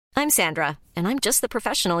I'm Sandra, and I'm just the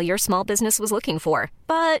professional your small business was looking for.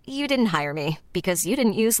 But you didn't hire me because you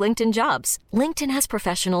didn't use LinkedIn Jobs. LinkedIn has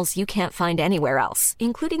professionals you can't find anywhere else,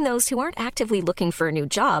 including those who aren't actively looking for a new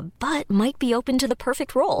job, but might be open to the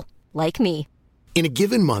perfect role, like me. In a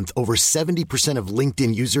given month, over 70% of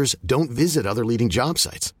LinkedIn users don't visit other leading job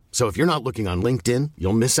sites. So if you're not looking on LinkedIn,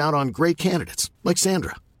 you'll miss out on great candidates like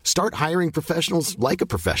Sandra. Start hiring professionals like a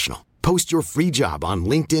professional. Post your free job on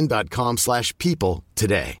linkedin.com/people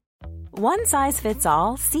today. One size fits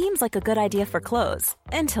all seems like a good idea for clothes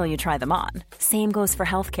until you try them on. Same goes for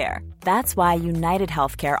healthcare. That's why United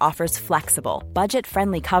Healthcare offers flexible,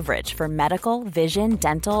 budget-friendly coverage for medical, vision,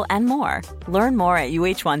 dental, and more. Learn more at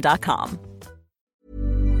uh1.com.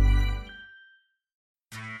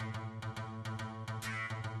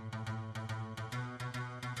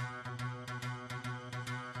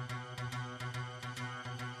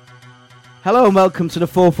 Hello and welcome to the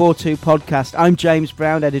 442 podcast. I'm James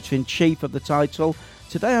Brown, editor-in-chief of The Title.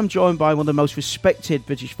 Today I'm joined by one of the most respected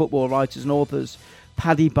British football writers and authors,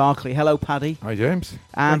 Paddy Barclay. Hello, Paddy. Hi, James.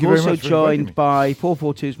 And also joined by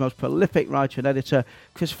 442's most prolific writer and editor,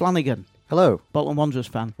 Chris Flanagan. Hello. Bolton Wanderers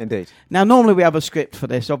fan. Indeed. Now, normally we have a script for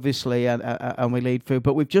this, obviously, and we lead through,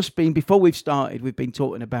 but we've just been, before we've started, we've been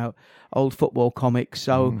talking about old football comics,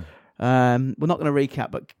 so... we're not going to recap,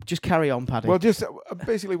 but just carry on, Paddy. Well, just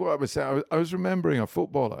basically what I was saying, I was remembering a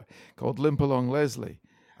footballer called Limpalong Leslie.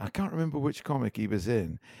 I can't remember which comic he was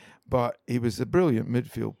in, but he was a brilliant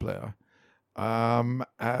midfield player.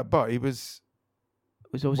 But he was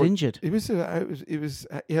always injured. He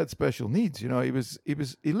had special needs. You know, he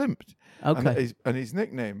limped. Okay. And his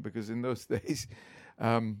nickname, because in those days,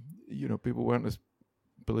 people weren't as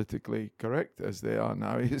politically correct as they are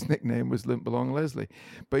now. His nickname was Limpalong Leslie,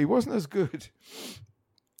 but he wasn't as good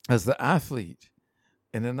as the athlete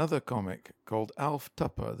in another comic called Alf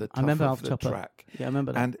Tupper, the tough of the track. Yeah, I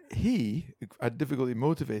remember that. And he had difficulty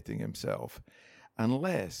motivating himself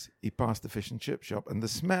unless he passed the fish and chip shop, and the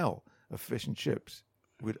smell of fish and chips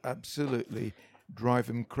would absolutely drive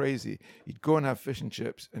him crazy. He'd go and have fish and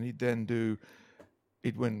chips, and he'd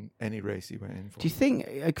win any race he went in for. Do you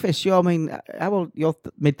think, Chris, how old? You're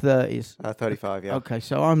mid-30s? 35, yeah. Okay,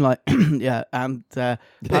 so I'm like, yeah, and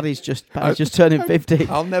Paddy's just turning 50.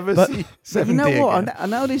 I'll never see 70 You know what? again. I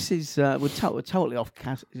know this is, we're totally off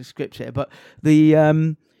script here, but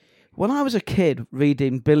when I was a kid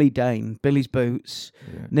reading Billy Dane, Billy's Boots,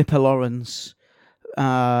 Nipper Lawrence,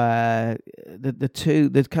 there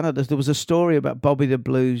was a story about Bobby the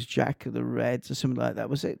Blues, Jack of the Reds, or something like that.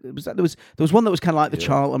 Was it? There was one that was kind of like the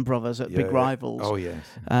Charlton brothers at Big Rivals. Oh yes.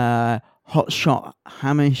 Hot Shot,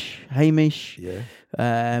 Hamish. Yeah.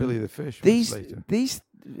 Billy the Fish. These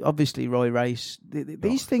obviously Roy Race.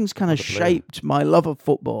 These things kind of shaped my love of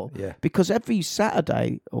football. Yeah. Because every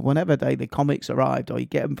Saturday or whenever day the comics arrived, or you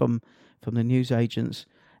get them from the newsagents.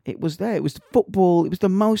 It was there. It was football. It was the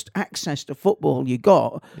most access to football you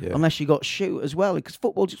got, unless you got shoot as well, because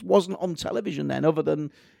football just wasn't on television then, other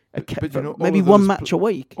than maybe one match a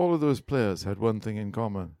week. All of those players had one thing in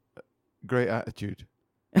common: great attitude.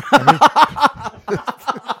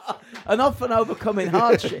 And often overcoming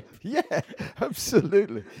hardship. Yeah,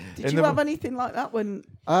 absolutely. Did you have anything like that when?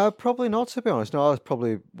 Probably not, to be honest. No, I was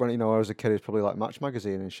probably when I was a kid. It was probably like Match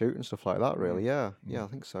Magazine and Shoot and stuff like that. Really, yeah, I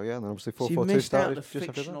think so. Yeah, and then obviously 442 started the just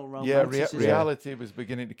after fictional that. romanticism. Reality was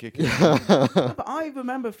beginning to kick in. But I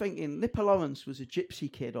remember thinking Nipper Lawrence was a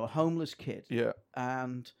gypsy kid or a homeless kid. Yeah,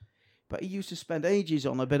 but he used to spend ages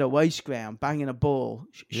on a bit of waste ground banging a ball,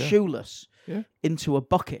 shoeless, into a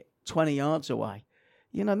bucket 20 yards away.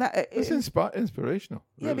 You know, that it's inspirational.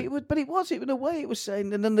 Really. Yeah, but it was in a way. It was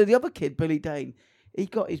saying, and then the other kid, Billy Dane, he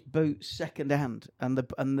got his boots second hand, and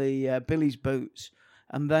the Billy's boots,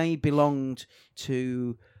 and they belonged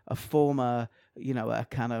to a former, a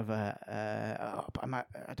kind of I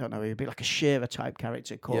don't know, he'd be like a Shearer type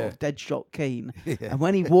character called Deadshot Keane. Yeah. And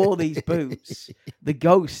when he wore these boots, the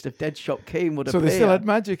ghost of Deadshot Keane would appear. So they still had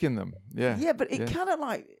magic in them. Yeah. Yeah, but it kind of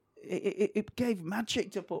like. It gave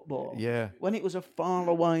magic to football. Yeah. When it was a far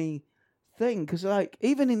away thing, because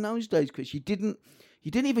even in those days, Chris, you didn't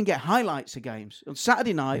even get highlights of games. On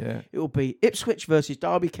Saturday night, it would be Ipswich versus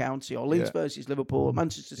Derby County, or Leeds versus Liverpool,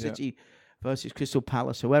 Manchester City versus Crystal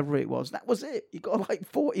Palace, whoever it was. That was it. You got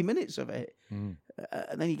 40 minutes of it, and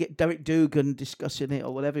then you get Derek Dougan discussing it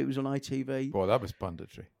or whatever. It was on ITV. Boy, that was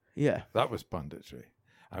punditry. Yeah, that was punditry.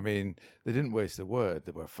 I mean, they didn't waste a word.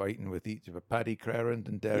 They were fighting with each other. Paddy Crerand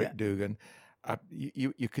and Derek Dougan.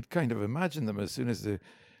 You could kind of imagine them as soon as the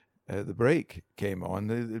break came on.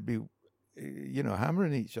 They'd be,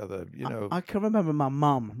 hammering each other. I can remember my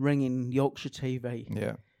mum ringing Yorkshire TV.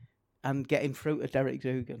 Yeah. and getting through to Derek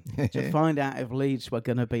Dougan to find out if Leeds were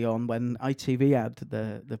going to be on when ITV had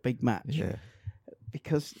the big match. Yeah.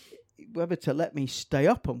 Because whether to let me stay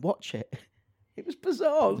up and watch it, it was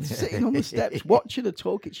bizarre. I was sitting on the steps watching her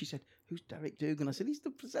talking. She said, "Who's Derek Dougan?" I said, "He's the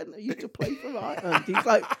presenter who used to play for Ireland." He's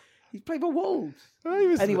like, "He's played for Wolves."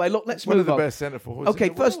 Anyway, look, let's move on. One of the best centre forwards. Okay,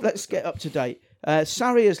 in the first world. let's get up to date.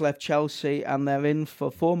 Sarri has left Chelsea and they're in for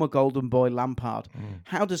former Golden Boy Lampard.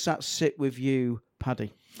 How does that sit with you,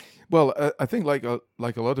 Paddy? Well, I think like a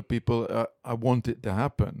lot of people, I want it to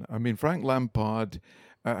happen. I mean, Frank Lampard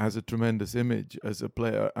has a tremendous image as a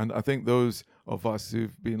player, and I think those of us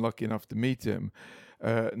who've been lucky enough to meet him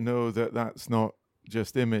know that that's not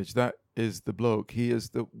just image. That is the bloke. He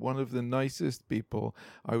is one of the nicest people,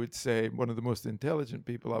 I would say, one of the most intelligent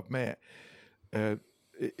people I've met. I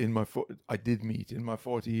did meet in my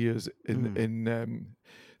 40 years in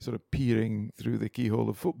sort of peering through the keyhole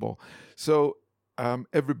of football. So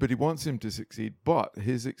everybody wants him to succeed, but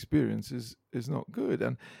his experience is not good.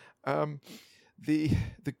 And the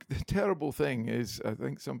terrible thing is, I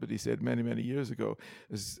think somebody said many, many years ago,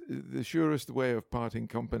 is the surest way of parting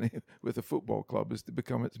company with a football club is to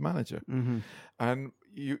become its manager. Mm-hmm. And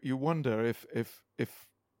you wonder if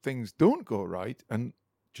things don't go right, and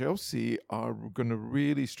Chelsea are going to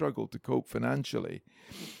really struggle to cope financially.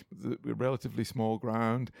 The relatively small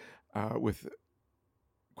ground with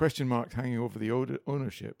question marks hanging over the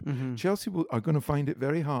ownership. Mm-hmm. Chelsea are going to find it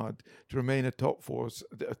very hard to remain a top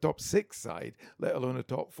six side, let alone a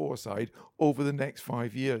top four side over the next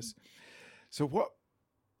 5 years. So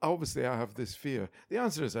obviously I have this fear. The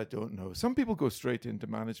answer is I don't know. Some people go straight into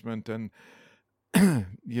management and,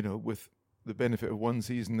 with the benefit of one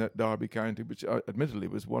season at Derby County, which admittedly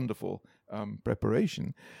was wonderful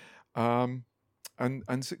preparation, and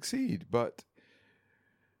succeed. But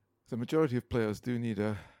the majority of players do need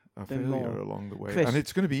a failure along the way. Chris, and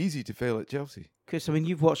it's going to be easy to fail at Chelsea. Chris, I mean,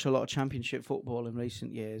 you've watched a lot of Championship football in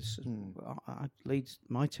recent years.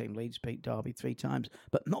 My team, Leeds, beat Derby 3 times,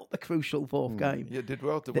 but not the crucial fourth game. You did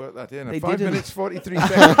well to work that in. They 5 didn't. minutes, 43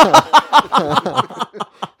 seconds.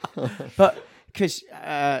 But, Chris,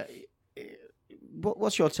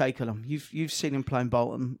 what's your take on them? You've seen him playing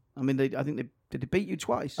Bolton. I mean, did they beat you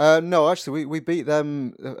twice? No, actually, we beat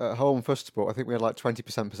them at home first, but I think we had like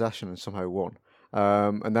 20% possession and somehow won.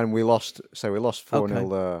 And then we lost 4-0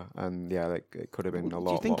 there, and yeah, it could have been a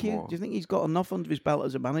lot more. Do you think he's got enough under his belt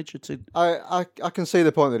as a manager to? I can see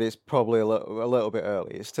the point that it's probably a little bit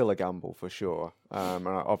early. It's still a gamble for sure. And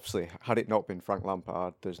obviously, had it not been Frank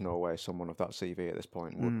Lampard, there's no way someone of that CV at this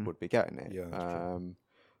point would be getting it. Yeah, that's true.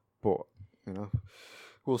 But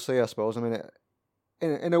we'll see. I suppose. I mean,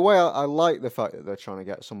 in a way, I like the fact that they're trying to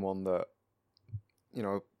get someone that.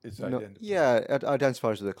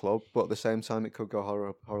 Identifies with the club, but at the same time, it could go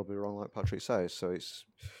horribly wrong, like Patrick says. So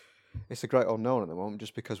it's a great unknown at the moment,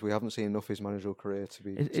 just because we haven't seen enough of his managerial career to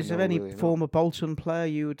be. Is there any former Bolton player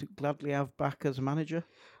you would gladly have back as a manager?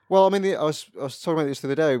 Well, I mean, I was talking about this the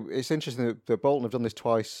other day. It's interesting that Bolton have done this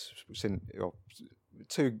twice.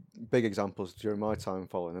 Two big examples during my time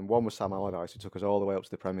following them. One was Sam Allardyce, who took us all the way up to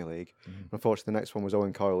the Premier League. Mm-hmm. Unfortunately, the next one was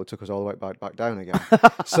Owen Coyle, who took us all the way back down again.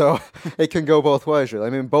 So it can go both ways, really. I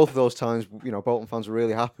mean, both of those times, Bolton fans were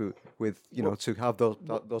really happy with, to have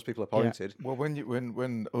those people appointed. Yeah. Well,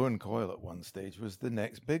 when Owen Coyle at one stage was the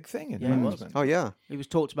next big thing in management. Oh yeah, he was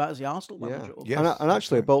talked about as the Arsenal manager. Yeah. Yes, and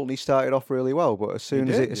actually, at Bolton, he started off really well, but as soon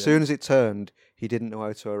as it turned, he didn't know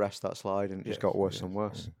how to arrest that slide, and it just got worse and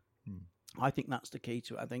worse. Yeah. I think that's the key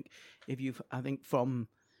to it. I think if you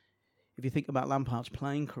think about Lampard's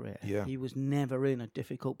playing career, he was never in a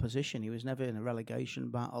difficult position. He was never in a relegation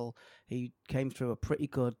battle. He came through a pretty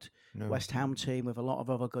good West Ham team with a lot of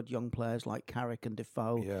other good young players like Carrick and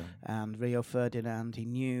Defoe and Rio Ferdinand. He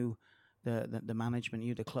knew the management,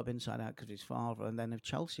 knew the club inside out because of his father. And then of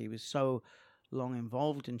Chelsea, he was so long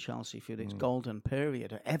involved in Chelsea through its golden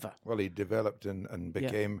period ever. Well, he developed and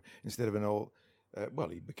became, instead of an old...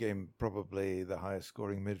 he became probably the highest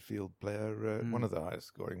scoring midfield player, one of the highest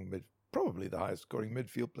scoring probably the highest scoring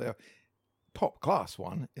midfield player, top class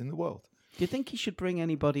one in the world. Do you think he should bring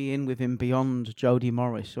anybody in with him beyond Jody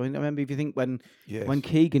Morris? I remember, if you think when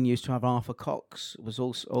Keegan used to have Arthur Cox, was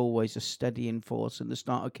also always a steadying force in the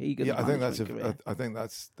start of Keegan's career. I think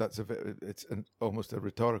that's it's almost a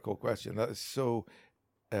rhetorical question. That is so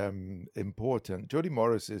important. Jody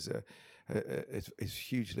Morris is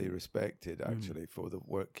hugely respected, actually, for the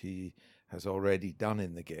work he has already done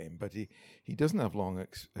in the game, but he doesn't have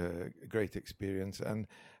great experience, and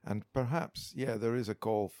perhaps there is a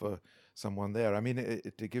call for someone there. I mean,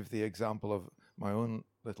 to give the example of my own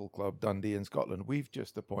little club, Dundee in Scotland, we've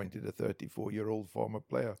just appointed a 34-year-old former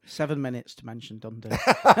player. 7 minutes to mention Dundee.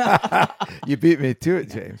 You beat me to it,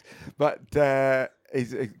 James. But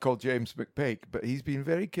he's called James McPake, but he's been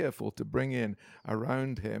very careful to bring in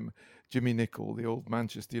around him Jimmy Nicholl, the old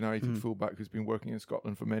Manchester United fullback who's been working in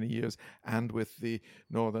Scotland for many years and with the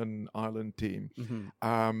Northern Ireland team.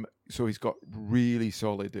 So he's got really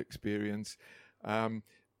solid experience.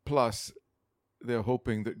 Plus, they're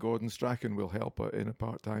hoping that Gordon Strachan will help in a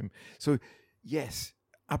part-time. So, yes,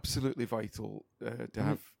 absolutely vital to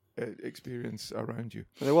have experience around you.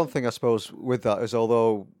 And the one thing I suppose with that is,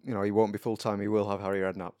 although he won't be full-time, he will have Harry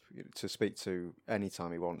Redknapp to speak to any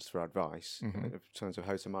time he wants for advice in terms of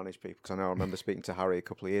how to manage people. Because I remember speaking to Harry a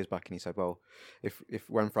couple of years back, and he said, well, if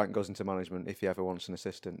when Frank goes into management, if he ever wants an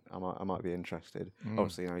assistant, I might be interested.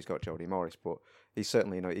 Obviously, he's got Jody Morris, but he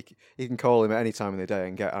certainly, he can call him at any time of the day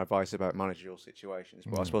and get advice about managerial situations.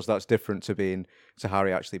 But I suppose that's different to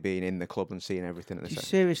Harry actually being in the club and seeing everything at the Do you same.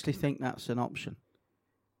 seriously think that's an option?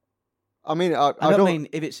 I mean, I don't mean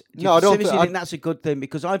if it's. Do you seriously think that's a good thing?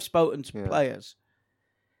 Because I've spoken to players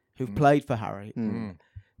who've played for Harry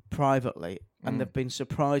privately, and they've been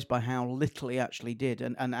surprised by how little he actually did,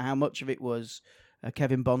 and how much of it was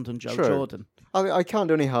Kevin Bond and Joe Jordan. I can't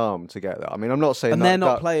do any harm to get that. I mean, I'm not saying and that... they're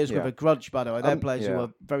not players with a grudge, by the way. They're players who yeah.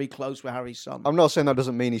 are very close with Harry's son. I'm not saying that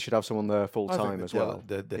doesn't mean he should have someone there full I think time the as well.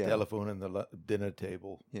 The telephone and the dinner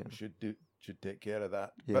table should take care of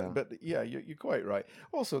that. Yeah. But yeah, you're quite right.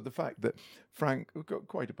 Also, the fact that Frank,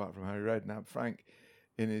 quite apart from Harry Redknapp, Frank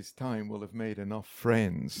in his time will have made enough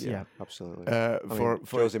friends. Yeah, absolutely. For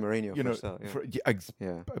Jose Mourinho,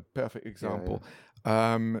 a perfect example.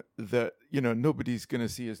 That nobody's going to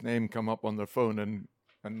see his name come up on their phone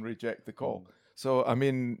and reject the call. So I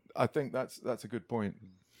mean, I think that's a good point.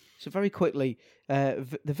 So very quickly,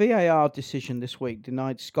 the VAR decision this week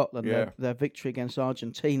denied Scotland their victory against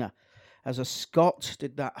Argentina. As a Scot,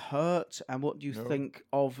 did that hurt? And what do you think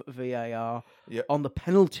of VAR on the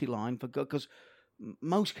penalty line? Because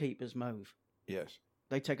most keepers move. Yes.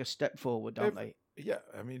 They take a step forward, don't they? Yeah.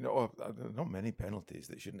 I mean, there are not many penalties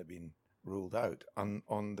that shouldn't have been ruled out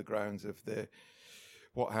on the grounds of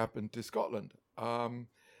what happened to Scotland. I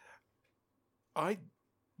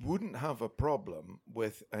wouldn't have a problem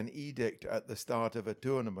with an edict at the start of a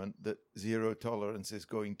tournament that zero tolerance is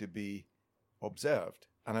going to be observed.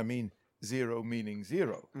 And I mean zero meaning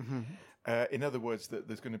zero. In other words, that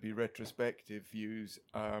there's going to be retrospective views.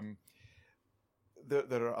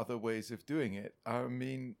 There are other ways of doing it. I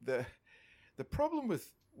mean, the problem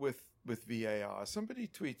with VAR, somebody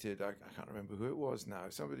tweeted, I can't remember who it was now,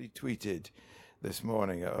 somebody tweeted this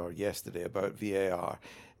morning or yesterday about VAR.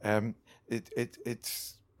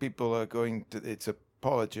 It's people are going to, it's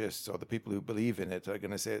apologists or the people who believe in it are going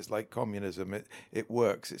to say it's like communism. It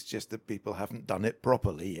works. It's just that people haven't done it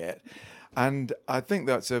properly yet. And I think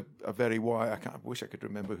that's a very why. I wish I could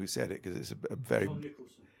remember who said it because it's a very...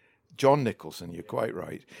 John Nicholson, you're quite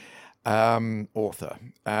right. Author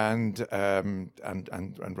and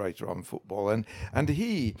writer on football, and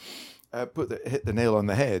he hit the nail on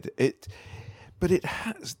the head.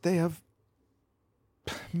 They have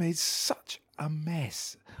made such a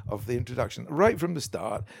mess of the introduction right from the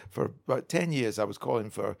start. For about 10 years, I was calling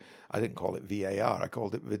for, I didn't call it VAR, I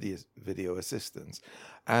called it video assistance,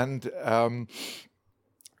 and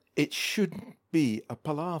it shouldn't be a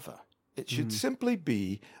palaver. It should simply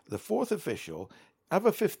be the fourth official, have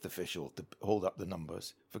a fifth official to hold up the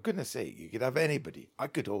numbers. For goodness sake, you could have anybody. I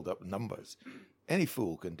could hold up numbers. Any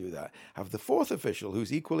fool can do that. Have the fourth official,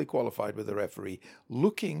 who's equally qualified with the referee,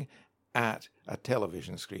 looking at a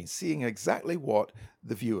television screen, seeing exactly what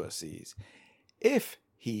the viewer sees. If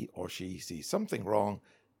he or she sees something wrong,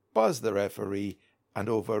 buzz the referee and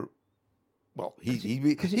over... Well,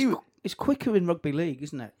 it's quicker in rugby league,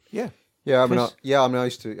 isn't it? Yeah. Yeah, I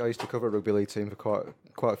used to cover a rugby league team for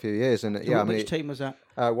quite a few years, and which team was that?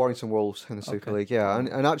 Warrington Wolves in the Super League. Yeah,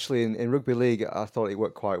 and actually in rugby league, I thought it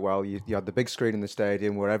worked quite well. You had the big screen in the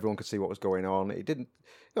stadium where everyone could see what was going on. It didn't,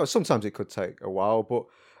 sometimes it could take a while, but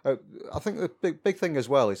I think the big thing as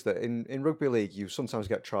well is that in rugby league you sometimes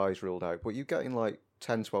get tries ruled out, but you're getting like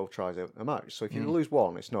 10, 12 tries a match. So if you lose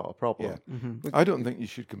one, it's not a problem. Yeah. I don't think you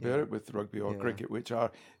should compare it with rugby or cricket, which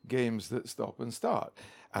are games that stop and start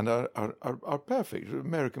and are perfect.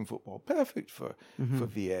 American football, perfect for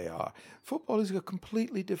VAR. Football is a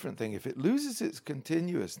completely different thing. If it loses its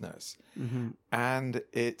continuousness and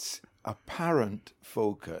its apparent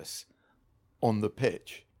focus on the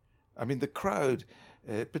pitch, I mean, the crowd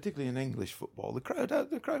particularly in English football, the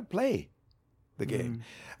crowd play the game,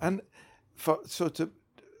 and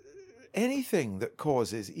anything that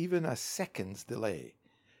causes even a second's delay.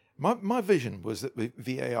 My vision was that the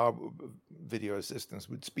VAR video assistance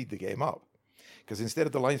would speed the game up, because instead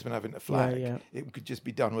of the linesman having to flag, it could just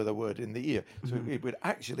be done with a word in the ear. So it would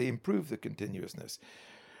actually improve the continuousness.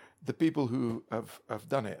 The people who have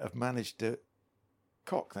done it have managed to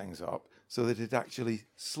cock things up so that it actually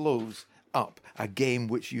slows up a game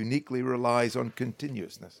which uniquely relies on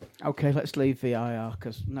continuousness. Okay, let's leave VAR,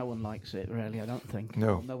 because no one likes it, really, I don't think.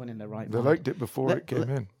 No one in the right They mind. liked it before it came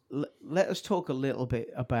in. Let us talk a little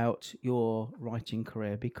bit about your writing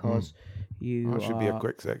career, because you That should be a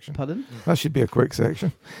quick section. Pardon? That should be a quick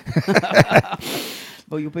section.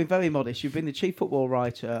 Well, you've been very modest. You've been the chief football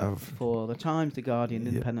writer for The Times, The Guardian,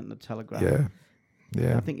 Independent and The Telegraph.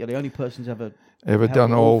 Yeah. I think you're the only person who's ever Ever held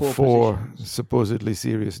done all four positions. supposedly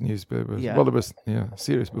serious newspapers. Yeah. Well, it was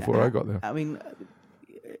serious before I got there. I mean,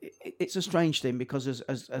 it's a strange thing, because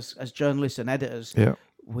as journalists and editors,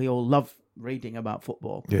 we all love reading about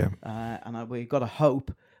football. Yeah. And we've got to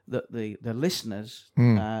hope that the listeners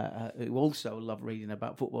who also love reading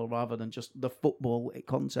about football rather than just the football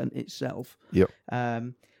content itself. Yep.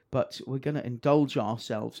 But we're going to indulge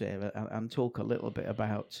ourselves here and talk a little bit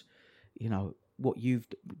about, what you've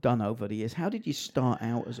done over the years. How did you start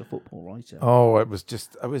out as a football writer? Oh, it was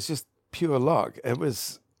just pure luck. It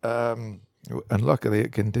was, and luckily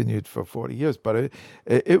it continued for 40 years. But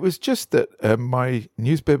it was just that my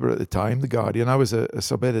newspaper at the time, The Guardian, I was a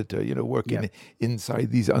sub-editor, working inside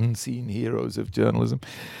these unseen heroes of journalism.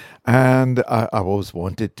 And I always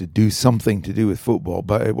wanted to do something to do with football,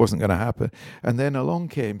 but it wasn't going to happen. And then along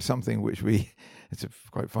came something which it's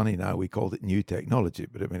quite funny now, we called it new technology,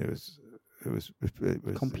 but I mean, it was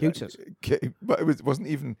computers. But it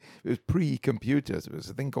was pre-computers. It was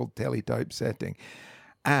a thing called teletype setting.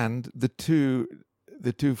 And the two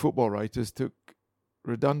football writers took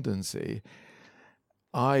redundancy.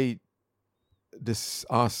 I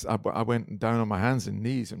went down on my hands and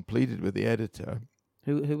knees and pleaded with the editor.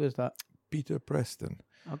 Who was that? Peter Preston.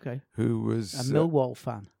 Okay. Who was a Millwall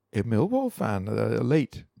fan. A Millwall fan, a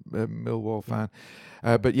late Millwall fan.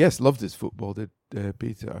 But yes, loved his football, did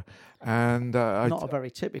Peter. And not a very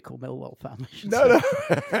typical Millwall fan, I should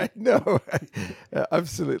say. No,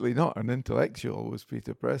 absolutely not. An intellectual was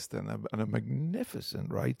Peter Preston, and a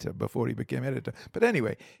magnificent writer before he became editor. But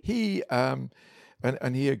anyway, he and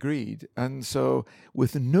he agreed. And so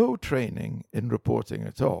with no training in reporting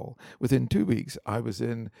at all, within 2 weeks, I was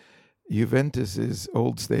in Juventus's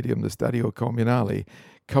old stadium, the Stadio Comunale,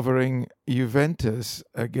 covering Juventus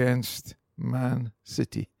against Man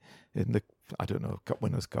City in the,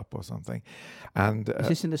 Winners' Cup or something. And is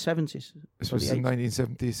this in the 70s? This was in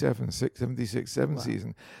 1977, 76-7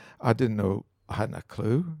 season. I didn't know, I hadn't a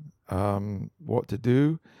clue what to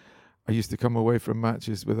do. I used to come away from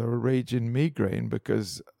matches with a raging migraine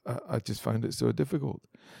because I just found it so difficult.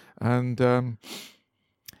 And,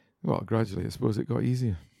 gradually, I suppose it got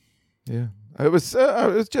easier. Yeah, it was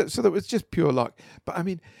just pure luck. But I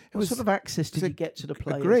mean, what sort of access did you get to the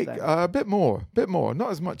players? Great, a bit more. Not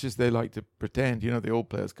as much as they like to pretend. The old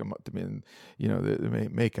players come up to me and they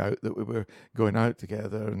make out that we were going out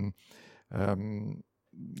together and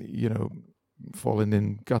falling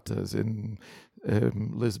in gutters in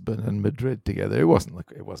Lisbon and Madrid together. It wasn't like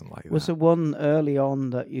that. Was there one early on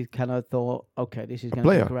that you kind of thought, okay, this is going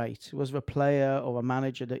to be great? Was there a player or a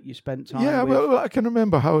manager that you spent time with? Yeah, well, I can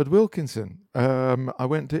remember Howard Wilkinson. I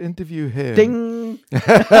went to interview him. Ding!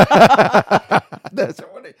 That's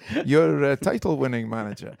funny. Your title-winning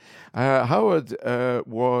manager. Howard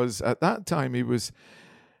was, at that time, he was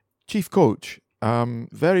chief coach.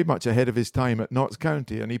 Very much ahead of his time at Notts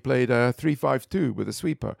County, and he played a 3-5-2 with a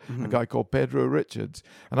sweeper, a guy called Pedro Richards.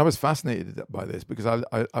 And I was fascinated by this because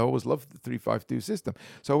I always loved the 3-5-2 system.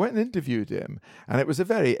 So I went and interviewed him, and it was a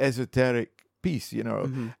very esoteric piece,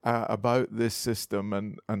 about this system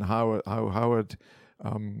and how Howard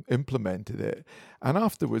implemented it. And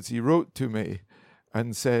afterwards, he wrote to me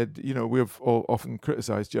and said, we've all often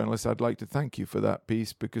criticised journalists. I'd like to thank you for that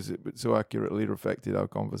piece because it so accurately reflected our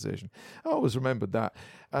conversation. I always remembered that.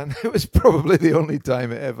 And it was probably the only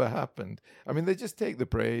time it ever happened. I mean, they just take the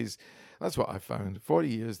praise. That's what I found. 40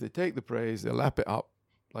 years, they take the praise, they lap it up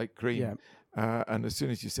like cream. Yeah. And as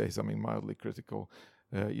soon as you say something mildly critical,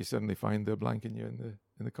 you suddenly find they're blanking you in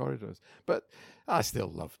the corridors. But I still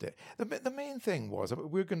loved it. The main thing was,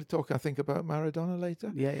 we're going to talk, I think, about Maradona later.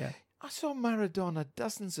 Yeah. I saw Maradona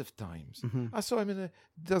dozens of times. I saw him in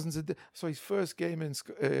I saw his first game in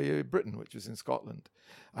Britain, which was in Scotland,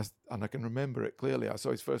 and I can remember it clearly. I saw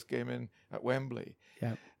his first game at Wembley.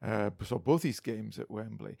 Yeah. Saw both his games at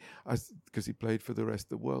Wembley because he played for the rest of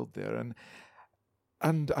the world there,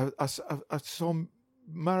 and I saw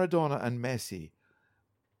Maradona and Messi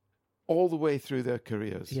all the way through their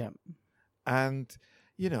careers. Yeah. And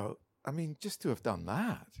just to have done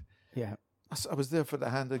that. Yeah. I was there for the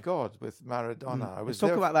hand of God with Maradona. Let's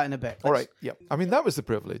talk about that in a bit. All right, yeah. I mean, that was the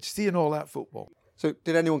privilege, seeing all that football. So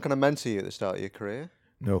did anyone kind of mentor you at the start of your career?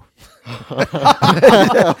 No.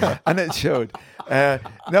 And it showed.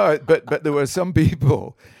 No, but there were some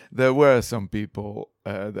people that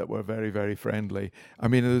were very, very friendly. I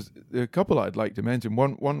mean, there's a couple I'd like to mention.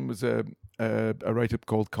 One was a writer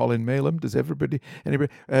called Colin Malem. Does anybody?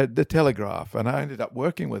 The Telegraph, and I ended up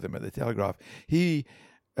working with him at the Telegraph. He's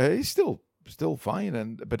still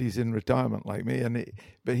fine, but he's in retirement like me.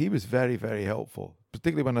 But he was very, very helpful,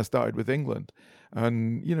 particularly when I started with England.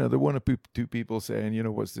 And there were one or two people saying,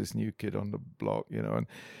 what's this new kid on the block, and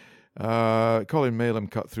Colin Malem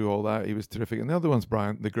cut through all that. He was terrific. And the other one's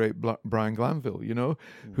the great Brian Glanville,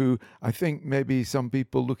 who I think maybe some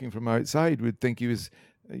people looking from outside would think he was,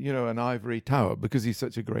 an ivory tower because he's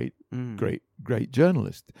such a great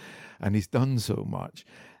journalist, and he's done so much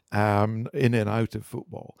in and out of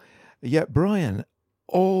football. Yet Brian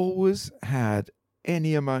always had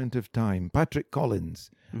any amount of time. Patrick Collins,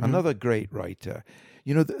 another great writer.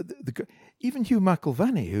 Even Hugh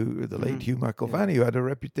McIlvanney, the late Hugh McIlvanney, who had a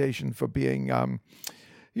reputation for being, a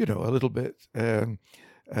little bit,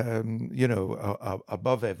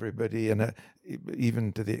 above everybody, and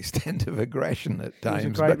even to the extent of aggression at times. He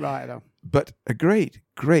was a great writer. But a great,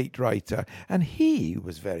 great writer. And he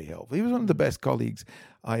was very helpful. He was one of the best colleagues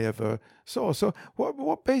I ever saw. So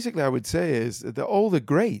what basically I would say is that all the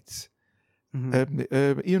greats,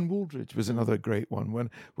 Ian Wooldridge was another great one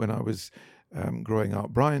when I was growing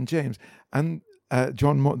up. Brian James and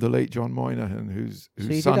the late John Moynihan, whose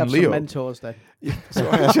you son did have Leo. Some mentors then. Yeah, so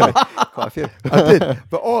actually, Quite a few. I did,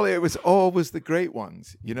 but it was always the great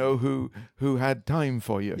ones, who had time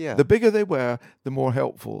for you. Yeah. The bigger they were, the more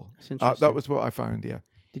helpful. That's interesting. That was what I found. Yeah.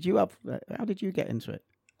 How did you get into it?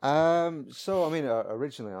 So I mean,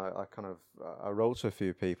 originally I kind of I wrote to a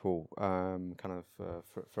few people,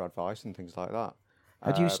 for advice and things like that.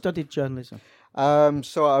 Had you studied journalism?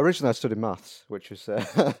 So originally I studied maths, which was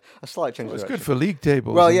a slight change. It was of good direction. for league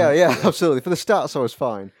tables. Well, yeah, absolutely. For the stats, I was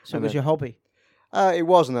fine. So it was your hobby? It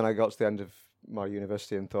was, and then I got to the end of my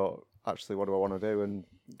university and thought, actually, what do I want to do?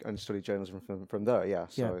 And studied journalism from there. Yeah,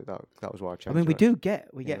 so that was why I changed. I mean, we direction.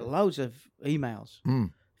 get loads of emails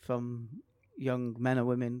from young men and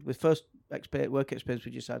women with first work experience.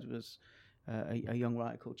 We just had was a young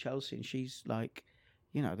writer called Chelsea, and she's like,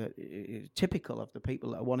 typical of the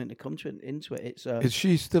people that are wanting to come into it. Is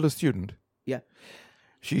she still a student? Yeah.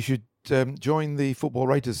 She should join the Football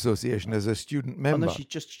Writers Association as a student member. No, she's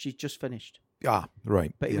just finished. Ah,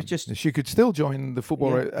 right. But it was just... She could still join the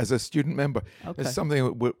Football Writers as a student member. Okay. It's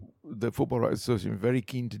something that the Football Writers Association is very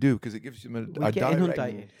keen to do because it gives them we get direct...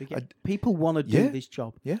 inundated. People want to do this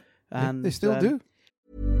job. Yeah, and they still do.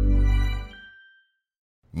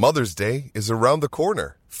 Mother's Day is around the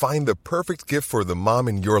corner. Find the perfect gift for the mom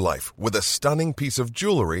in your life with a stunning piece of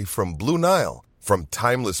jewelry from Blue Nile. From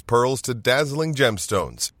timeless pearls to dazzling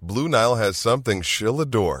gemstones, Blue Nile has something she'll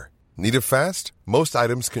adore. Need it fast? Most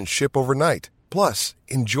items can ship overnight. Plus,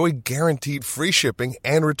 enjoy guaranteed free shipping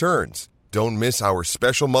and returns. Don't miss our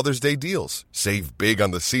special Mother's Day deals. Save big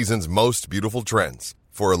on the season's most beautiful trends.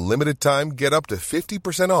 For a limited time, get up to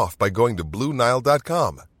 50% off by going to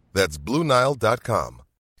BlueNile.com. That's BlueNile.com.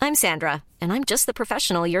 I'm Sandra, and I'm just the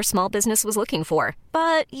professional your small business was looking for.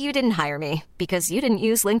 But you didn't hire me because you didn't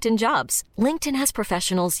use LinkedIn Jobs. LinkedIn has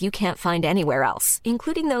professionals you can't find anywhere else,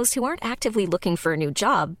 including those who aren't actively looking for a new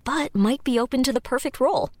job, but might be open to the perfect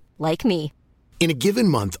role, like me. In a given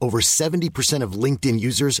month, over 70% of LinkedIn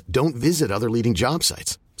users don't visit other leading job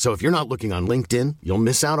sites. So if you're not looking on LinkedIn, you'll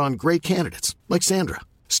miss out on great candidates like Sandra.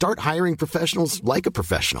 Start hiring professionals like a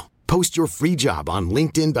professional. Post your free job on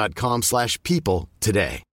linkedin.com/people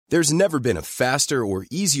today. There's never been a faster or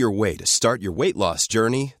easier way to start your weight loss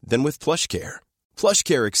journey than with PlushCare.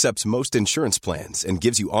 PlushCare accepts most insurance plans and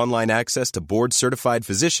gives you online access to board-certified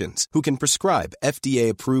physicians who can prescribe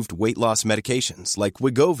FDA-approved weight loss medications like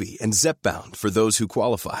Wegovy and Zepbound for those who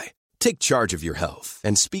qualify. Take charge of your health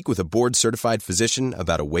and speak with a board-certified physician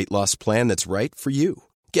about a weight loss plan that's right for you.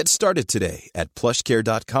 Get started today at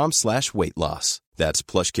plushcare.com/weightloss. That's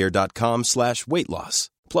plushcare.com/weightloss.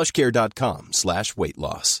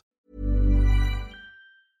 plushcare.com/weightloss.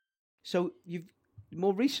 So you've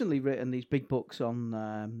more recently written these big books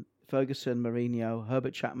on Ferguson, Mourinho,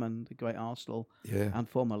 Herbert Chapman, the great Arsenal and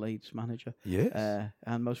former Leeds manager. Yes.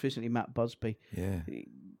 And most recently Matt Busby. Yeah.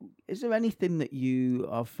 Is there anything that you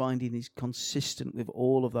are finding is consistent with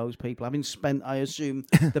all of those people? Having spent, I assume,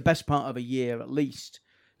 the best part of a year at least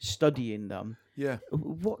studying them. Yeah.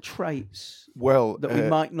 What traits that we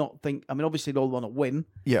might not think? I mean, obviously they all want to win.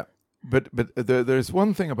 Yeah, but there's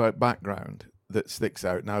one thing about background that sticks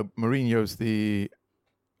out. Now, Mourinho's the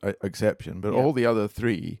exception, but all the other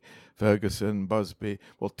three, Ferguson, Busby,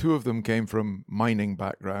 well, two of them came from mining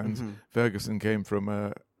backgrounds. Mm-hmm. Ferguson came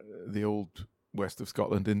from the old west of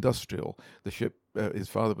Scotland industrial. The ship, his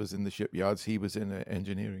father was in the shipyards. He was in an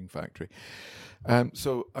engineering factory.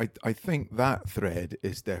 So I think that thread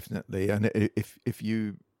is definitely, and if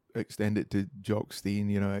you extend it to Jock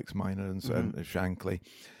Stein, ex-miner and Shankly,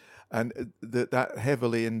 and that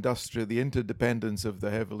heavily industrial, the interdependence of the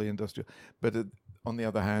heavily industrial. But on the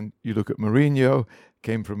other hand, you look at Mourinho,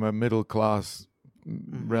 came from a middle class,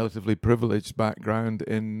 relatively privileged background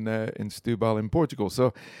in Setúbal in Portugal.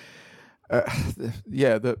 So.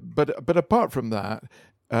 But apart from that,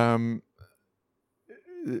 Mourinho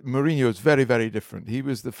is very, very different. He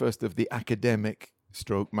was the first of the academic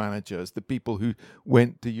stroke managers, the people who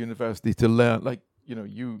went to university to learn, like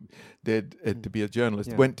you did to be a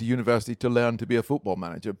journalist, went to university to learn to be a football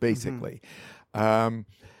manager, basically. And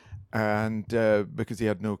because he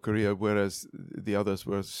had no career, whereas the others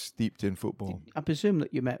were steeped in football. I presume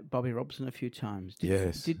that you met Bobby Robson a few times.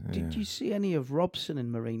 Yes. Did you see any of Robson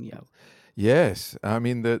and Mourinho? Yes, I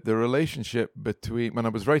mean the relationship between, when I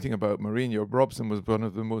was writing about Mourinho, Robson was one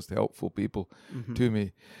of the most helpful people to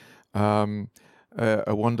me.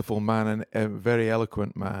 A wonderful man and a very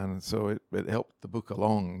eloquent man, so it helped the book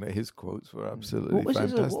along. His quotes were absolutely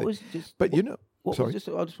fantastic. I just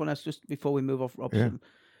want to ask, just before we move off Robson,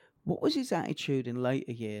 what was his attitude in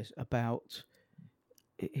later years about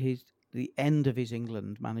the end of his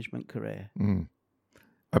England management career?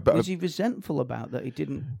 Was he resentful about that he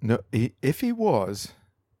didn't? No, if he was,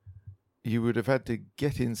 you would have had to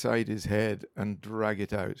get inside his head and drag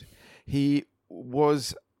it out. He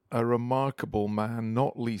was a remarkable man,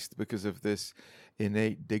 not least because of this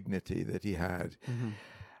innate dignity that he had.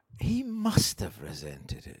 He must have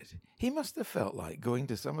resented it. He must have felt like going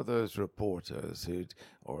to some of those reporters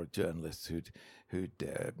or journalists who'd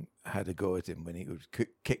had a go at him when he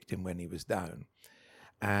kicked him when he was down.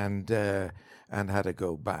 And had to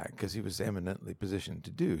go back because he was eminently positioned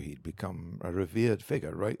to do. He'd become a revered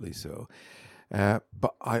figure, rightly so.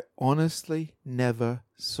 But I honestly never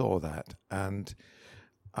saw that. And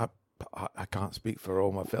I can't speak for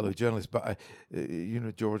all my fellow journalists, but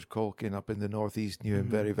George Colkin up in the Northeast knew him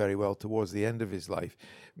very, very well towards the end of his life.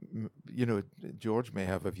 George may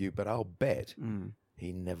have a view, but I'll bet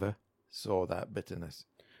he never saw that bitterness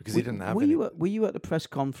because he didn't have any. Were you at the press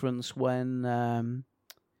conference when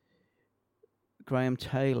Graham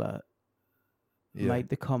Taylor made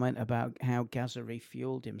the comment about how Gazza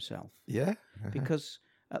refueled himself? Yeah. Because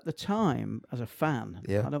at the time, as a fan,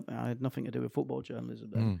 I had nothing to do with football journalism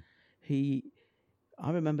then.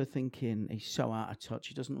 I remember thinking, he's so out of touch,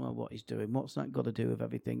 he doesn't know what he's doing. What's that got to do with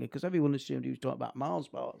everything? Because everyone assumed he was talking about Mars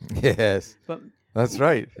bars. Yes. But that's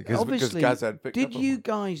right. Because Gazza had picked did up you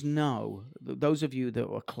guys know, those of you that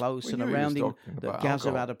were close and around him, that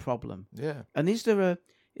Gazza had a problem? Yeah. And is there a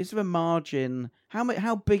margin?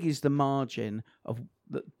 How big is the margin of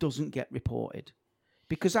that doesn't get reported?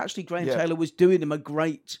 Because actually, Graham Taylor was doing him a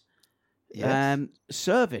great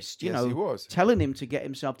service. He was telling him to get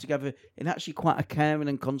himself together in actually quite a caring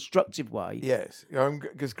and constructive way. Yes,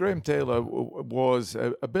 because Graham Taylor was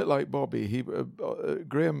a bit like Bobby.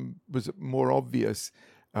 Graham was a more obvious,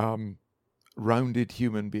 rounded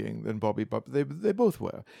human being than Bobby, but they both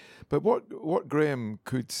were. But what Graham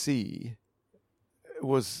could see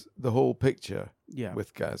was the whole picture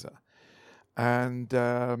with Gazza. And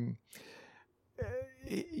I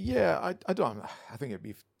think it'd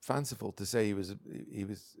be fanciful to say it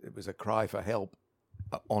was a cry for help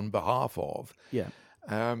on behalf of. Yeah.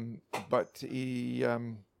 But he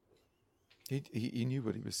knew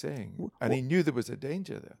what he was saying, and he knew there was a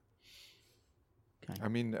danger there. Okay. I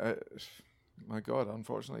mean, my God,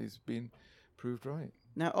 unfortunately, he's been proved right.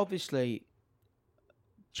 Now, obviously,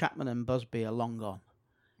 Chapman and Busby are long gone.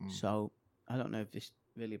 So I don't know if this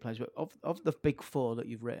really applies, but of the big four that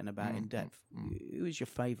you've written about in depth, who is your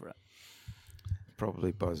favourite?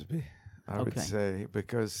 Probably Busby, I would say,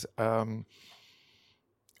 because although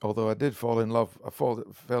I did fell in love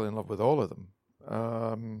with all of them.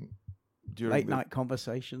 During Late night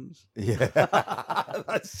conversations. Yeah,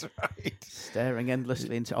 that's right. Staring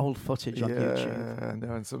endlessly into old footage on YouTube.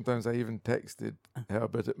 And sometimes I even texted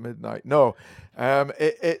Herbert at midnight. No,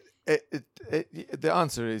 the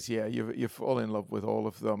answer is you fall in love with all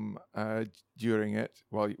of them during it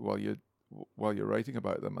while you're writing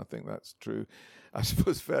about them. I think that's true. I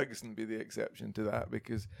suppose Ferguson would be the exception to that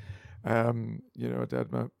because I'd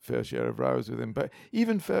had my fair share of rows with him. But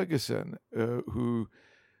even Ferguson, who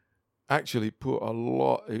actually put a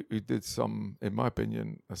lot, who did some, in my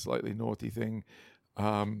opinion, a slightly naughty thing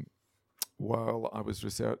while I was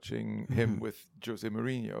researching him with Jose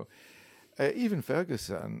Mourinho. Even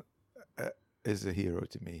Ferguson is a hero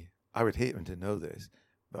to me. I would hate him to know this,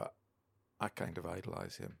 but I kind of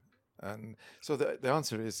idolise him. And so the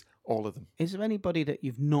answer is all of them. Is there anybody that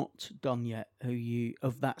you've not done yet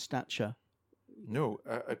of that stature? No.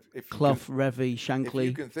 Clough, Revie, Shankly. If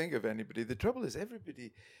you can think of anybody. The trouble is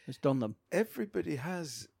everybody has done them. Everybody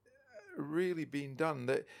has really been done.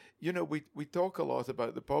 That we talk a lot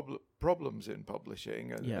about the problems in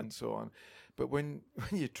publishing and so on, but when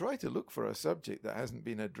you try to look for a subject that hasn't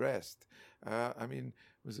been addressed,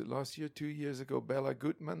 was it last year, 2 years ago, Bela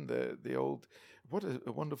Gutmann, the old, what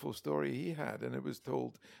a wonderful story he had, and it was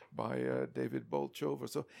told by David Bolchover.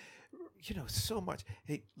 So, so much.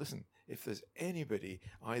 Hey, listen, if there's anybody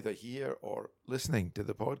either here or listening to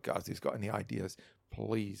the podcast who's got any ideas,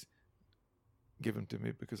 please give them to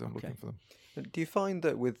me because I'm looking for them. Do you find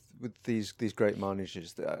that with these great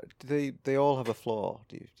managers, do they all have a flaw?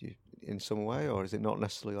 Do you in some way, or is it not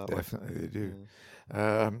necessarily that way? Definitely they do.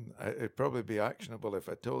 It'd probably be actionable if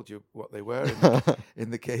I told you what they were in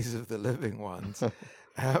the case of the living ones.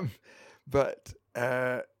 But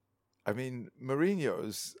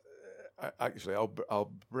Mourinho's. Actually,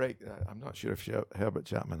 I'll break. I'm not sure if Herbert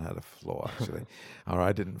Chapman had a flaw, actually, or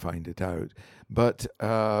I didn't find it out. But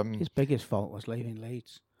his biggest fault was leaving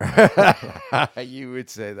Leeds. You would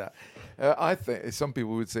say that. I think some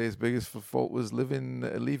people would say his biggest fault was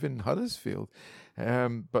leaving Huddersfield,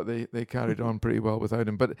 but they carried on pretty well without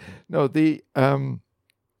him. But no,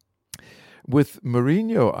 with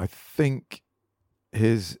Mourinho, I think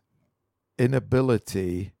his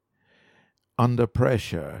inability under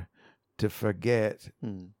pressure to forget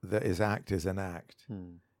that his act is an act.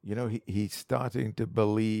 He's starting to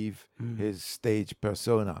believe his stage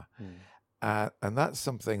persona. And that's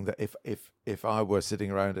something that if I were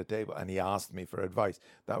sitting around a table and he asked me for advice,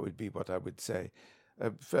 that would be what I would say.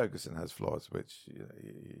 Ferguson has flaws, which,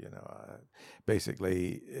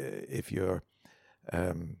 basically, if you're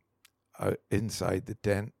inside the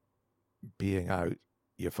tent, being out,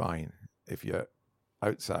 you're fine. If you're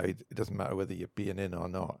outside, it doesn't matter whether you're being in or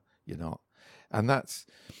not. You're not, and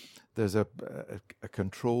there's a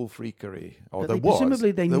control freakery, or there was.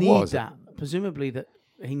 Presumably they need that. Presumably that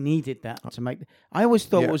he needed that to make. I always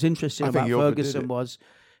thought what was interesting about Ferguson was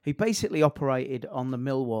he basically operated on the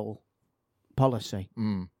Millwall policy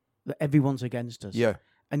that everyone's against us. Yeah,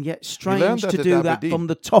 and yet strange to do that from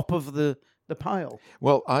the top of the pile.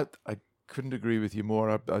 Well, I couldn't agree with you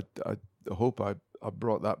more. I hope I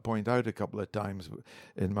brought that point out a couple of times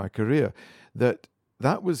in my career that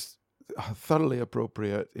was thoroughly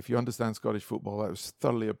appropriate. If you understand Scottish football, that was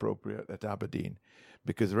thoroughly appropriate at Aberdeen,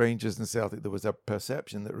 because Rangers and Celtic, there was a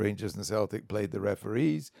perception that Rangers and Celtic played the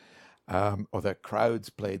referees, or their crowds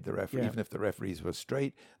played the referee. Even if the referees were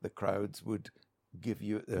straight, the crowds would give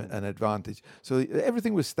you an advantage. So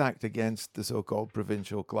everything was stacked against the so-called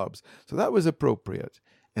provincial clubs. So that was appropriate,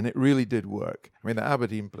 and it really did work. I mean, the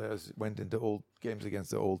Aberdeen players went into old games against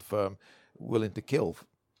the Old Firm willing to kill.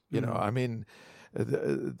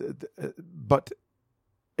 But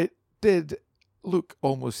it did look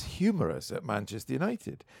almost humorous at Manchester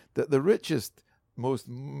United that the richest, most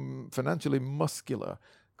financially muscular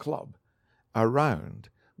club around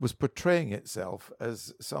was portraying itself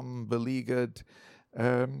as some beleaguered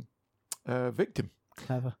victim.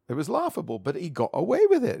 Clever. It was laughable, but he got away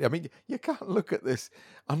with it. I mean, you can't look at this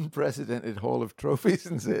unprecedented haul of trophies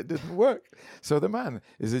and say it didn't work. So the man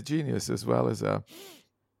is a genius as well as a...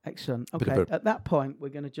 Excellent. Okay, at that point, we're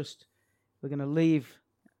going to leave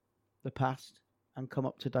the past and come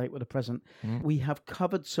up to date with the present. We have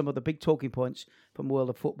covered some of the big talking points from World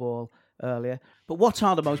of Football earlier. But what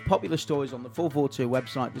are the most popular stories on the 442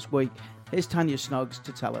 website this week? Here's Tanya Snuggs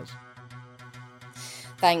to tell us.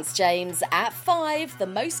 Thanks, James. At 5, the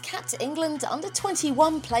most capped England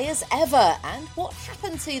under-21 players ever, and what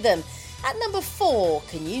happened to them. At number 4,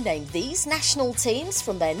 can you name these national teams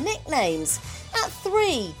from their nicknames? At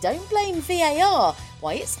 3, don't blame VAR,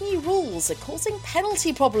 why its new rules are causing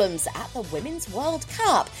penalty problems at the Women's World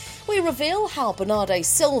Cup. We reveal how Bernardo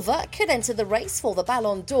Silva could enter the race for the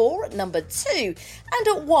Ballon d'Or at number 2. And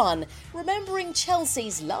at 1, remembering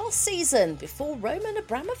Chelsea's last season before Roman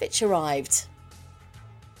Abramovich arrived.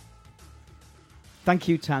 Thank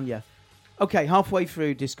you, Tanya. Okay, halfway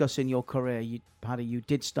through discussing your career, Paddy, you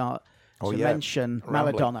did start to mention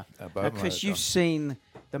Maradona. Now, Chris, Maradona. you've seen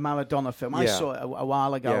the Maradona film. I Yeah. saw it a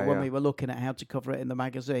while ago when yeah. we were looking at how to cover it in the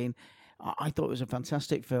magazine. I thought it was a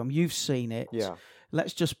fantastic film. You've seen it. Yeah.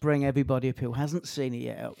 Let's just bring everybody up who hasn't seen it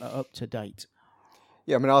yet up to date.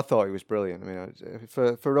 Yeah, I mean, I thought it was brilliant. I mean,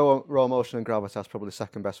 for raw emotion and gravitas, probably the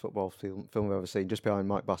second best football film I've ever seen, just behind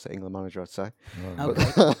Mike Bassett, England manager, I'd say.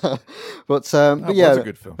 Okay. But That yeah, was a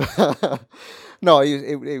good film. no,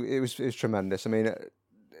 it was tremendous. I mean,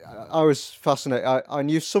 I was fascinated. I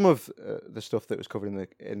knew some of the stuff that was covered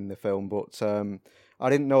in the film, but I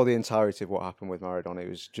didn't know the entirety of what happened with Maradona. It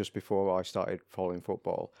was just before I started following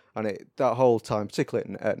football, and that whole time,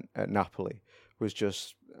 particularly at Napoli, was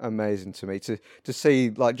just amazing to me to see,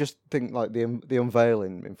 like, just think like the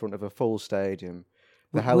unveiling in front of a full stadium,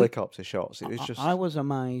 the helicopter shots. It was just. I was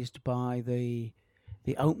amazed by the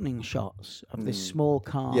opening shots of this small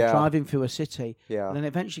car Yeah. driving through a city. Yeah. And then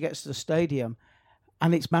eventually gets to the stadium,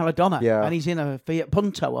 and it's Maradona. Yeah. And he's in a Fiat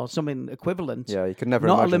Punto or something equivalent. Yeah, you could never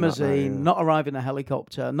Not a imagine that now, limousine, yeah. not arriving in a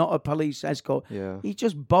helicopter, not a police escort. Yeah. He's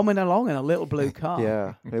just bombing along in a little blue car.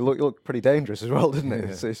 Yeah, it looked pretty dangerous as well, didn't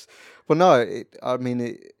it? But no,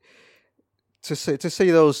 to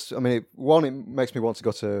see those. I mean, it makes me want to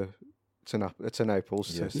go to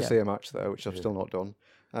Naples to see a match there, which I've still not done.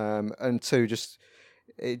 And two,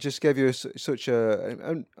 it just gave you such a,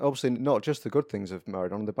 and obviously not just the good things of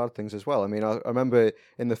Maradona, the bad things as well. I mean, I remember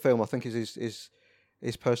in the film, I think his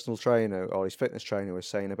personal trainer or his fitness trainer was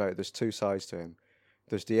saying about there's two sides to him.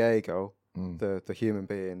 There's Diego, the human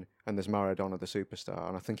being, and there's Maradona, the superstar.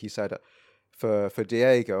 And I think he said, for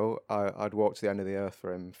Diego, I'd walk to the end of the earth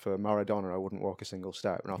for him. For Maradona, I wouldn't walk a single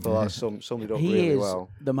step. And I thought that summed it up He really is well.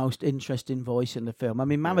 the most interesting voice in the film. I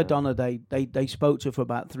mean, Maradona, they spoke to for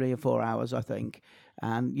about 3 or 4 hours, I think.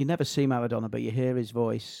 And you never see Maradona, but you hear his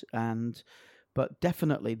voice. But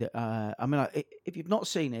definitely, if you've not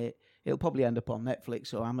seen it, it'll probably end up on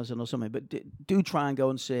Netflix or Amazon or something. But do try and go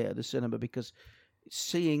and see it at the cinema, because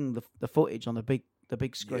seeing the footage on the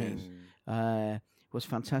big screen was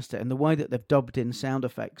fantastic. And the way that they've dubbed in sound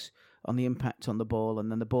effects on the impact on the ball and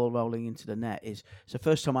then the ball rolling into the net it's the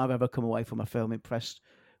first time I've ever come away from a film impressed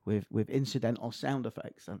with incidental sound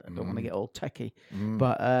effects. I don't want to get all techie.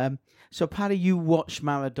 But so, Paddy, you watched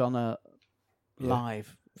Maradona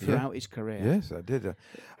live throughout his career. Yes, I did.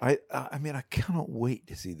 I mean, I cannot wait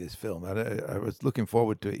to see this film. I was looking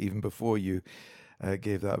forward to it even before you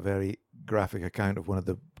gave that very graphic account of one of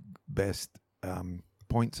the best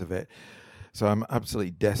points of it. So I'm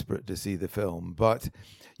absolutely desperate to see the film. But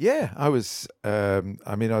yeah, I was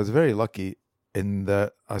very lucky in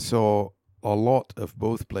that I saw a lot of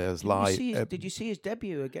both players live. Did you see his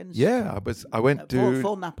debut against? Yeah, I went to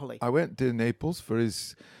for Napoli. I went to Naples for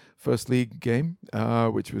his first league game,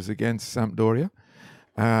 which was against Sampdoria.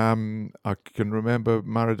 I can remember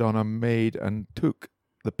Maradona made and took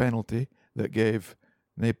the penalty that gave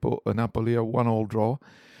Napoli a 1-1 draw.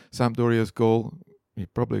 Sampdoria's goal. You're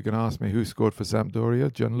probably going to ask me who scored for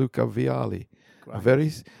Sampdoria. Gianluca Vialli. Right. A very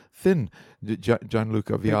thin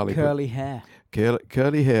Gianluca Vialli. Curly hair.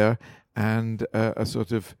 Curly hair and a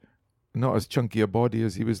sort of not as chunky a body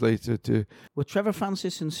as he was later to... Were Trevor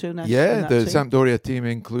Francis and Souness? Yeah, the team? Sampdoria team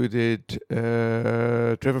included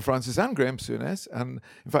Trevor Francis and Graham Souness. And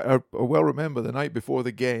in fact, I well remember the night before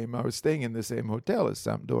the game, I was staying in the same hotel as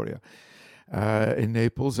Sampdoria in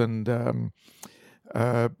Naples, and...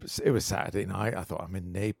 it was Saturday night. I thought, I'm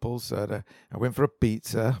in Naples. So I went for a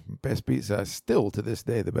pizza, best pizza, still to this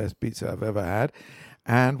day, the best pizza I've ever had,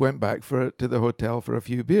 and went back to the hotel for a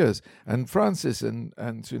few beers. And Francis and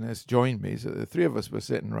Souness joined me, so the three of us were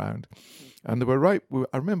sitting around, and I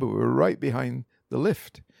remember we were right behind the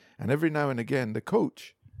lift, and every now and again the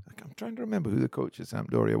coach, I'm trying to remember who the coach at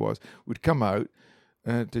Sampdoria was, would come out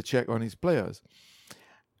to check on his players.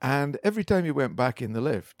 And every time he went back in the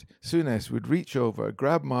lift, Souness would reach over,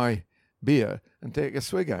 grab my beer, and take a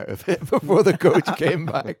swig out of it before the coach came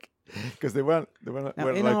back, because they weren't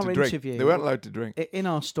allowed to drink. They weren't allowed to drink. In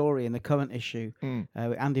our story, in the current issue,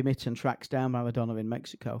 Andy Mitten tracks down Maradona in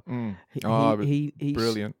Mexico. He's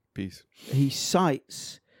brilliant piece. He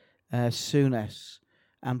cites Souness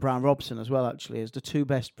and Brian Robson as well, actually, as the two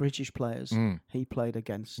best British players he played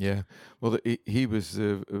against. Yeah, well, he was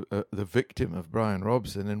the victim of Brian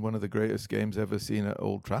Robson in one of the greatest games ever seen at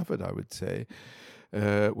Old Trafford, I would say,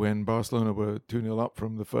 when Barcelona were 2-0 up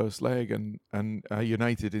from the first leg, and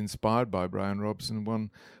United, inspired by Brian Robson,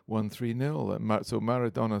 won 3-0. So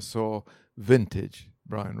Maradona saw vintage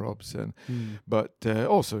Brian Robson, but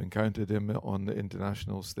also encountered him on the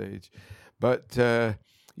international stage. But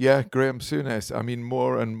Yeah, Graham Souness. I mean,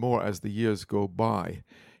 more and more as the years go by,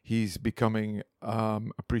 he's becoming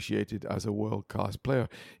appreciated as a world-class player.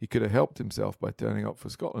 He could have helped himself by turning up for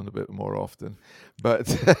Scotland a bit more often. But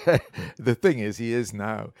the thing is, he's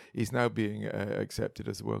now being accepted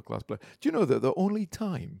as a world-class player. Do you know that the only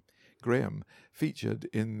time Graham featured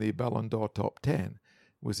in the Ballon d'Or top 10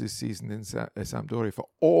 was his season in Sampdoria? For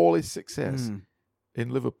all his success in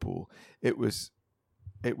Liverpool, it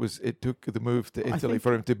took the move to Italy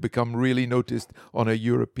for him to become really noticed on a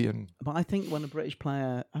European. But I think when a British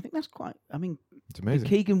player, I think that's quite. I mean, It's amazing. did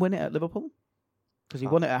Keegan win it at Liverpool? Because he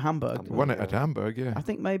won it at Hamburg. Won it at Hamburg, yeah. I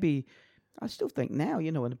think maybe. I still think now,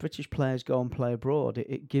 when the British players go and play abroad,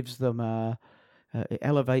 it gives them it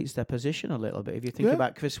elevates their position a little bit. If you think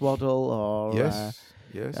about Chris Waddle or yes.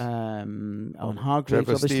 Owen Hargreaves,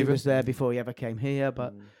 Trevor obviously Steven. was there before he ever came here,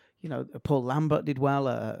 but. Paul Lambert did well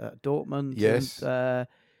at Dortmund. Yes. And,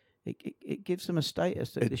 it gives them a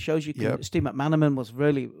status. It shows you can. Steve McManaman was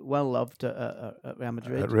really well loved at Real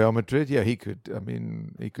Madrid. At Real Madrid, yeah, he could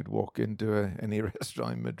walk into any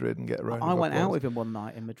restaurant in Madrid and get around. I went out with him one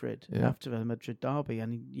night in Madrid after the Madrid derby,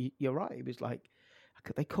 and you're right. He was like,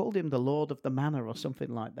 they called him the Lord of the Manor or something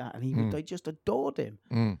like that, and they just adored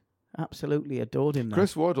him. Absolutely adored him.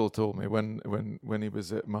 Chris Waddle told me when he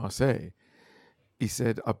was at Marseille. He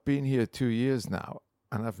said, I've been here 2 years now,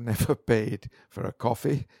 and I've never paid for a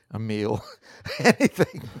coffee, a meal,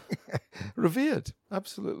 anything. Revered,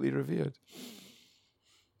 absolutely revered.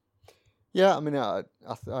 Yeah, I mean, I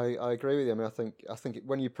agree with you. I mean, I think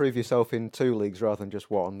when you prove yourself in 2 leagues rather than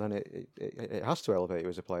just one, then it has to elevate you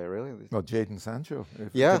as a player, really. Well, Jadon Sancho,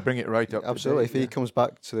 to bring it right up. Absolutely. To date, if he comes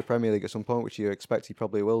back to the Premier League at some point, which you expect he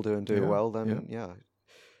probably will do and do well, then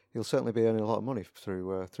he'll certainly be earning a lot of money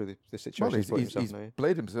through the situation he's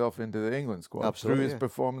played himself into the England squad through his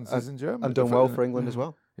performances in Germany. And done well for England as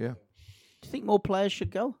well. Yeah. Do you think more players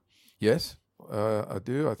should go? Yes, I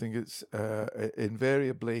do. I think it's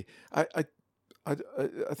invariably... I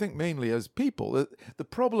think mainly as people. The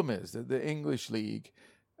problem is that the English League,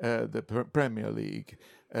 the Premier League,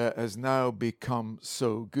 has now become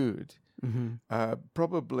so good.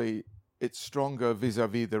 Probably it's stronger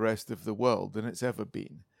vis-a-vis the rest of the world than it's ever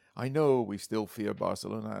been. I know we still fear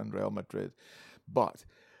Barcelona and Real Madrid, but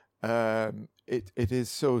it is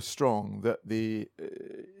so strong that the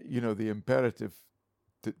imperative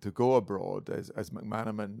to go abroad, as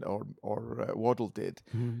McManaman or Waddle did,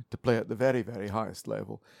 to play at the very, very highest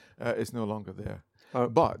level, is no longer there.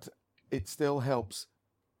 But it still helps.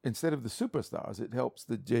 Instead of the superstars, it helps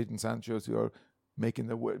the Jadon Sanchos who are making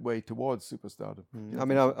their way towards superstardom. I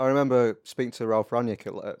mean, I remember speaking to Ralf Rangnick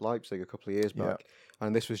at Leipzig a couple of years back,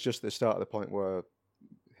 and this was just the start of the point where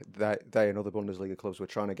they and other Bundesliga clubs were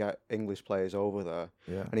trying to get English players over there.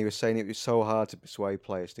 Yeah. And he was saying it was so hard to persuade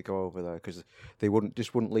players to go over there because they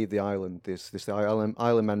wouldn't leave the island. This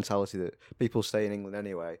island mentality that people stay in England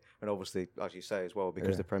anyway, and obviously, as you say as well,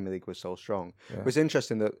 because the Premier League was so strong. Yeah. It was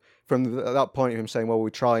interesting that from that point of him saying, "Well, we're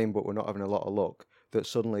trying, but we're not having a lot of luck," that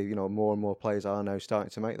suddenly, more and more players are now starting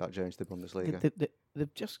to make that journey to the Bundesliga.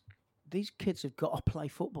 These kids have got to play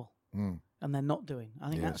football. And they're not doing. I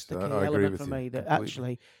think that's the key I element for me. That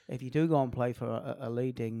actually, if you do go and play for a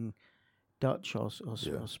leading Dutch or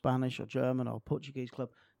Spanish or German or Portuguese club,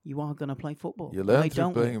 you are going to play football. You learn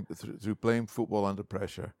through playing football under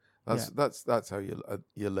pressure. That's how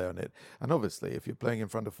you learn it. And obviously, if you're playing in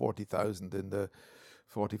front of 40,000 in the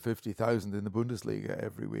 50,000 in the Bundesliga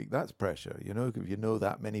every week, that's pressure. If you know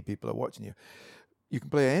that many people are watching you. You can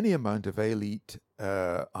play any amount of elite,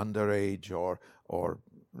 underage or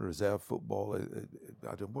reserve football.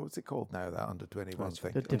 I don't know, what's it called now, that under 21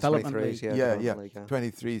 thing? The development league. Yeah.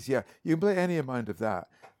 23s, yeah. You can play any amount of that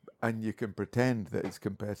and you can pretend that it's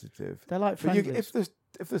competitive. They're like friendlies.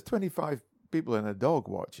 If there's 25 people and a dog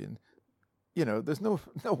watching, there's no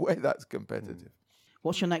way that's competitive.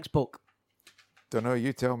 What's your next book? Don't know,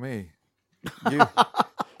 you tell me. So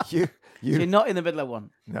you're not in the middle of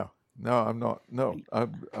one? No, I'm not. No,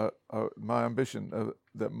 my ambition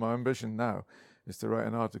now is to write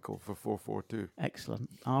an article for 442. Excellent.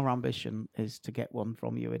 Our ambition is to get one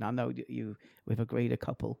from you, and I know that we've agreed a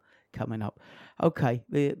couple coming up. Okay,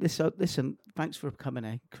 listen, thanks for coming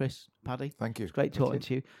in, Chris, Paddy. Thank you. It's great talking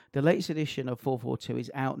to you. The latest edition of 442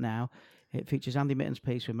 is out now. It features Andy Mitten's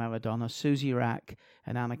piece with Maradona, Susie Rack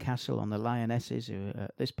and Anna Castle on the Lionesses, who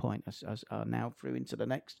at this point are now through into the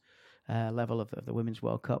next level of the Women's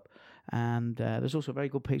World Cup. And there's also a very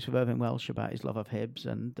good piece of Irving Welsh about his love of Hibs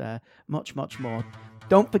and much, much more.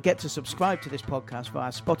 Don't forget to subscribe to this podcast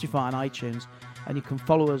via Spotify and iTunes. And you can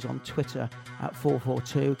follow us on Twitter at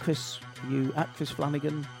 442. Chris, you at Chris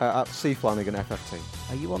Flanagan? At C Flanagan FFT.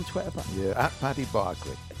 Are you on Twitter? Yeah, at Paddy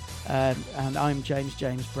Barkley. And I'm James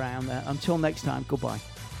Brown. Until next time, goodbye.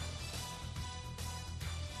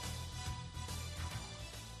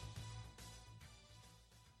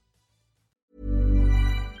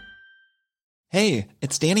 Hey,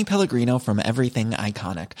 it's Danny Pellegrino from Everything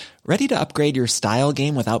Iconic. Ready to upgrade your style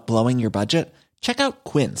game without blowing your budget? Check out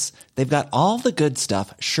Quince. They've got all the good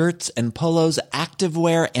stuff, shirts and polos,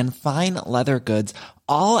 activewear, and fine leather goods,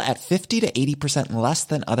 all at 50 to 80% less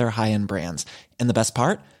than other high-end brands. And the best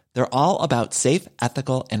part? They're all about safe,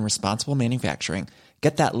 ethical, and responsible manufacturing.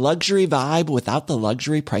 Get that luxury vibe without the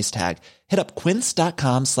luxury price tag. Hit up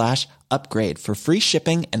quince.com/upgrade for free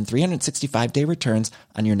shipping and 365-day returns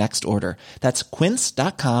on your next order. That's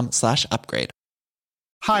quince.com/upgrade.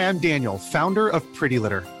 Hi, I'm Daniel, founder of Pretty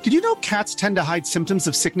Litter. Did you know cats tend to hide symptoms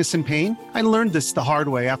of sickness and pain? I learned this the hard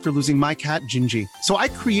way after losing my cat, Gingy. So I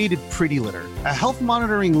created Pretty Litter, a health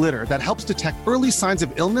monitoring litter that helps detect early signs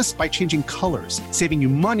of illness by changing colors, saving you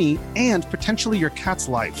money and potentially your cat's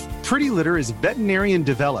life. Pretty Litter is veterinarian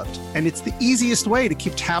developed, and it's the easiest way to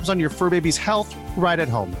keep tabs on your fur baby's health right at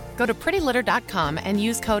home. Go to prettylitter.com and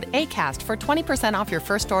use code ACAST for 20% off your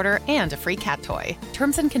first order and a free cat toy.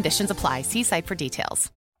 Terms and conditions apply. See site for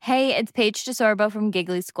details. Hey, it's Paige DeSorbo from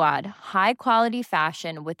Giggly Squad. High quality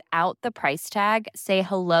fashion without the price tag. Say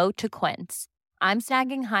hello to Quince. I'm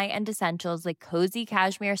snagging high-end essentials like cozy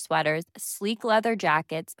cashmere sweaters, sleek leather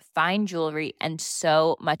jackets, fine jewelry, and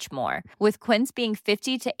so much more. With Quince being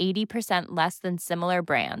 50 to 80% less than similar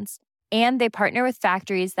brands. And they partner with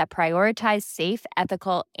factories that prioritize safe,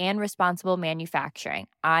 ethical, and responsible manufacturing.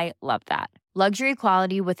 I love that. Luxury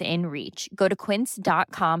quality within reach. Go to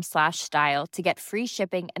quince.com/style to get free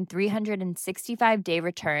shipping and 365-day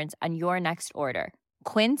returns on your next order.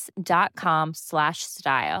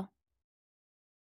 Quince.com/style.